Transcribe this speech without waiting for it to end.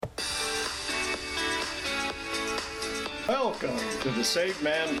Welcome to the Saved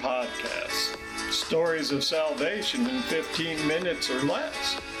Man Podcast. Stories of salvation in 15 minutes or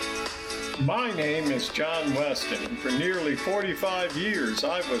less. My name is John Weston, and for nearly 45 years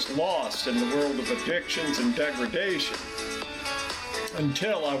I was lost in the world of addictions and degradation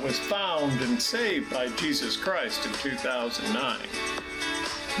until I was found and saved by Jesus Christ in 2009.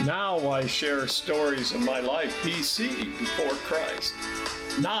 Now I share stories of my life BC, before Christ,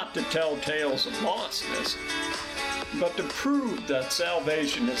 not to tell tales of lostness, but to prove that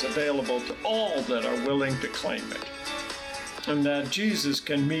salvation is available to all that are willing to claim it, and that Jesus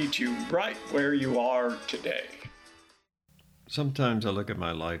can meet you right where you are today. Sometimes I look at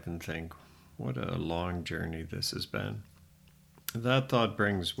my life and think, what a long journey this has been. That thought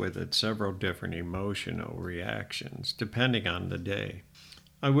brings with it several different emotional reactions, depending on the day.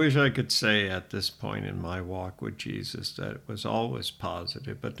 I wish I could say at this point in my walk with Jesus that it was always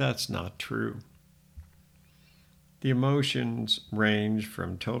positive, but that's not true. The emotions range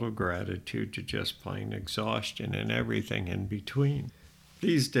from total gratitude to just plain exhaustion and everything in between.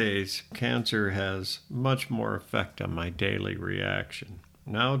 These days, cancer has much more effect on my daily reaction.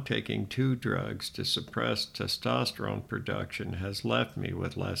 Now taking 2 drugs to suppress testosterone production has left me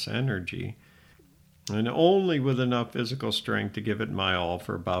with less energy and only with enough physical strength to give it my all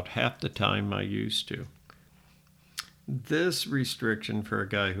for about half the time I used to. This restriction for a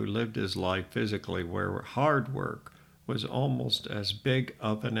guy who lived his life physically where hard work was almost as big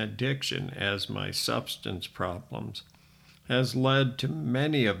of an addiction as my substance problems has led to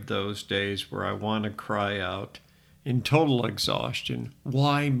many of those days where I want to cry out in total exhaustion,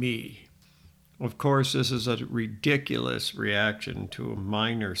 "Why me?" Of course, this is a ridiculous reaction to a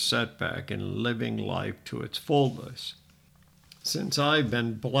minor setback in living life to its fullness, since I've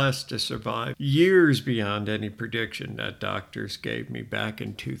been blessed to survive years beyond any prediction that doctors gave me back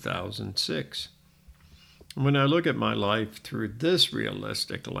in 2006. When I look at my life through this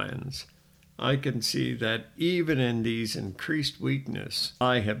realistic lens, I can see that even in these increased weakness,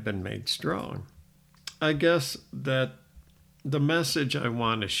 I have been made strong. I guess that the message I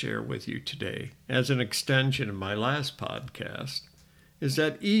want to share with you today, as an extension of my last podcast, is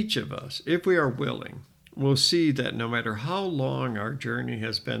that each of us, if we are willing, will see that no matter how long our journey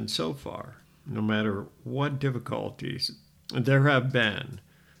has been so far, no matter what difficulties there have been,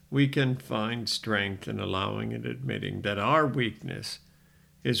 we can find strength in allowing and admitting that our weakness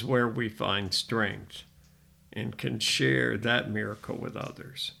is where we find strength and can share that miracle with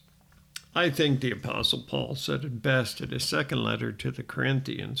others. I think the Apostle Paul said it best in his second letter to the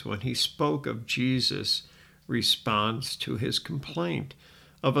Corinthians when he spoke of Jesus' response to his complaint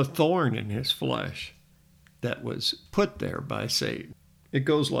of a thorn in his flesh that was put there by Satan. It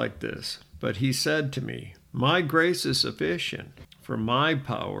goes like this: "But he said to me, my grace is sufficient, for my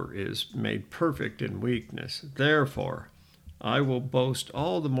power is made perfect in weakness. Therefore, I will boast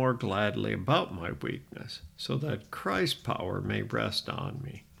all the more gladly about my weakness, so that Christ's power may rest on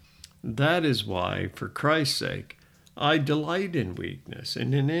me. That is why, for Christ's sake, I delight in weakness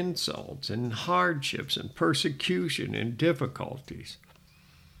and in insults and hardships and persecution and difficulties.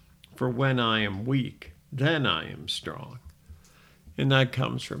 For when I am weak, then I am strong." And that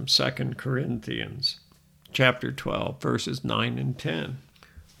comes from 2 Corinthians chapter 12, verses 9 and 10.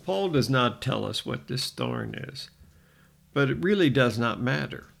 Paul does not tell us what this thorn is, but it really does not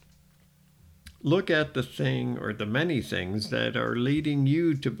matter. Look at the thing or the many things that are leading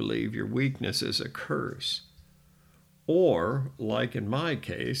you to believe your weakness is a curse. Or, like in my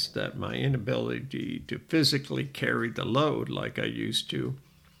case, that my inability to physically carry the load like I used to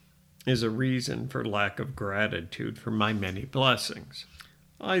is a reason for lack of gratitude for my many blessings.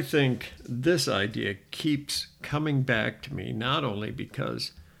 I think this idea keeps coming back to me not only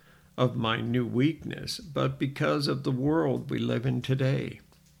because of my new weakness, but because of the world we live in today.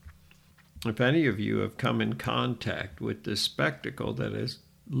 If any of you have come in contact with this spectacle that is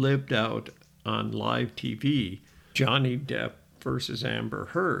lived out on live TV, Johnny Depp versus Amber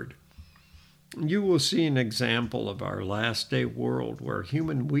Heard, you will see an example of our last day world where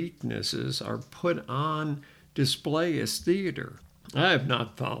human weaknesses are put on display as theater. I have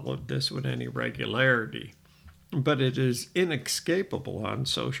not followed this with any regularity, but it is inescapable on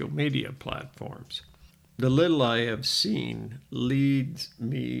social media platforms. The little I have seen leads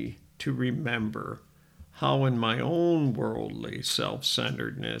me to remember how in my own worldly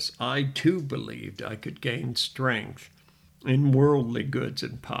self-centeredness I too believed I could gain strength in worldly goods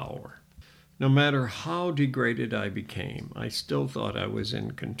and power. No matter how degraded I became, I still thought I was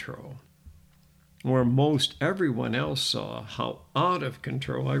in control, where most everyone else saw how out of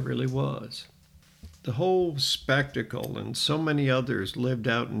control I really was. The whole spectacle and so many others lived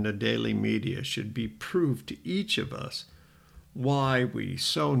out in the daily media should be proof to each of us why we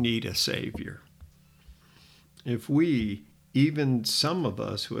so need a Savior. If we, even some of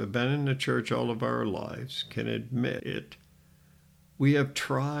us who have been in the church all of our lives, can admit it, we have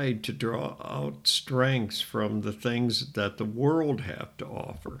tried to draw out strengths from the things that the world have to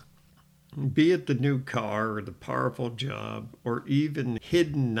offer. Be it the new car or the powerful job or even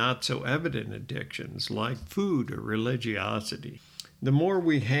hidden not so evident addictions like food or religiosity. The more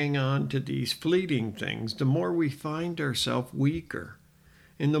we hang on to these fleeting things, the more we find ourselves weaker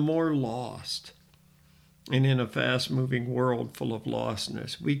and the more lost. And in a fast-moving world full of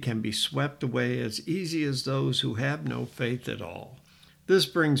lostness, we can be swept away as easy as those who have no faith at all. This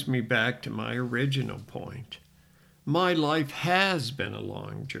brings me back to my original point. My life has been a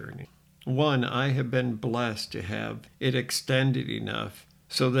long journey. One, I have been blessed to have it extended enough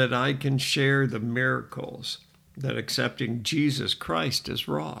so that I can share the miracles that accepting Jesus Christ has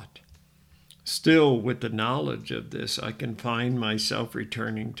wrought. Still, with the knowledge of this, I can find myself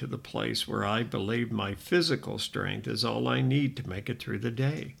returning to the place where I believe my physical strength is all I need to make it through the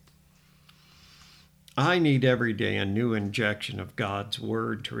day. I need every day a new injection of God's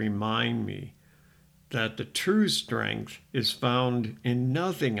Word to remind me that the true strength is found in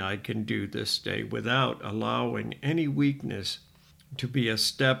nothing I can do this day without allowing any weakness to be a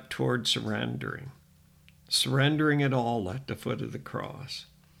step toward surrendering it all at the foot of the cross,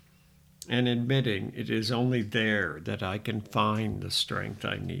 and admitting it is only there that I can find the strength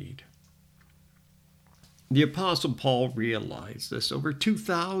I need. The Apostle Paul realized this over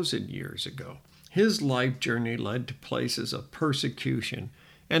 2,000 years ago. His life journey led to places of persecution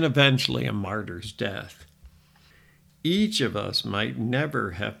and eventually a martyr's death. Each of us might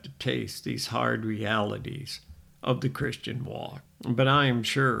never have to taste these hard realities of the Christian walk, but I am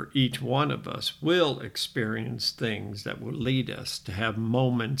sure each one of us will experience things that will lead us to have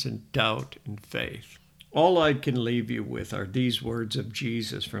moments in doubt and faith. All I can leave you with are these words of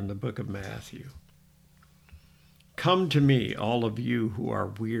Jesus from the book of Matthew. Come to me, all of you who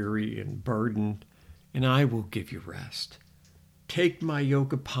are weary and burdened, and I will give you rest. Take my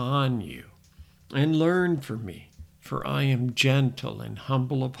yoke upon you and learn from me, for I am gentle and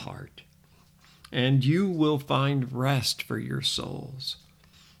humble of heart, and you will find rest for your souls.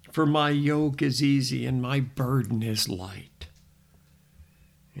 For my yoke is easy and my burden is light.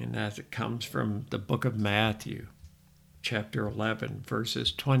 And as it comes from the book of Matthew, chapter 11,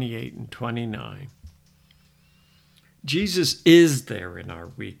 verses 28 and 29. Jesus is there in our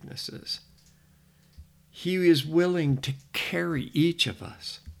weaknesses. He is willing to carry each of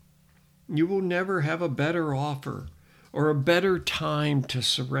us. You will never have a better offer or a better time to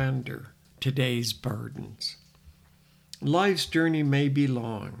surrender today's burdens. Life's journey may be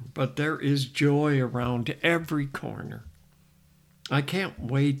long, but there is joy around every corner. I can't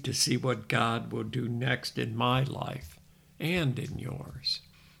wait to see what God will do next in my life and in yours.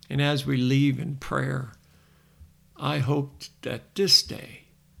 And as we leave in prayer, I hope that this day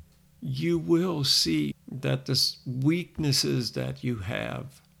you will see that the weaknesses that you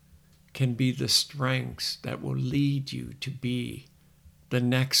have can be the strengths that will lead you to be the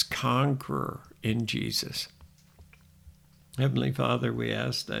next conqueror in Jesus. Heavenly Father, we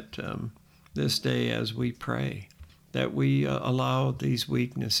ask that this day as we pray, that we allow these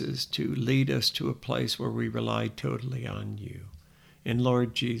weaknesses to lead us to a place where we rely totally on you. And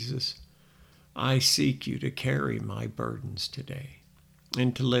Lord Jesus, I seek you to carry my burdens today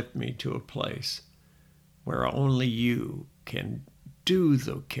and to lift me to a place where only you can do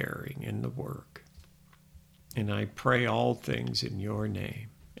the carrying and the work. And I pray all things in your name.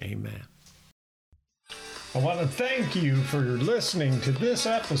 Amen. I want to thank you for listening to this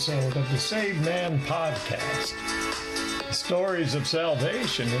episode of the Saved Man Podcast. Stories of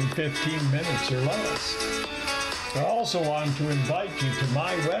salvation in 15 minutes or less. I also want to invite you to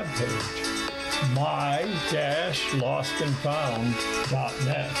my webpage,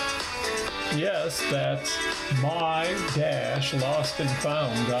 my-lostandfound.net. Yes, that's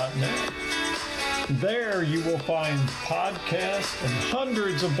my-lostandfound.net. There you will find podcasts and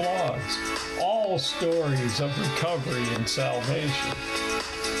hundreds of blogs, all stories of recovery and salvation.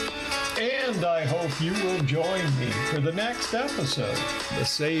 And I hope you will join me for the next episode, the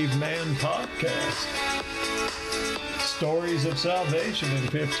Saved Man Podcast. Stories of salvation in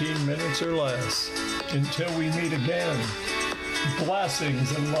 15 minutes or less. Until we meet again,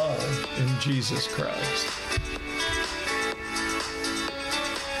 blessings and love in Jesus Christ.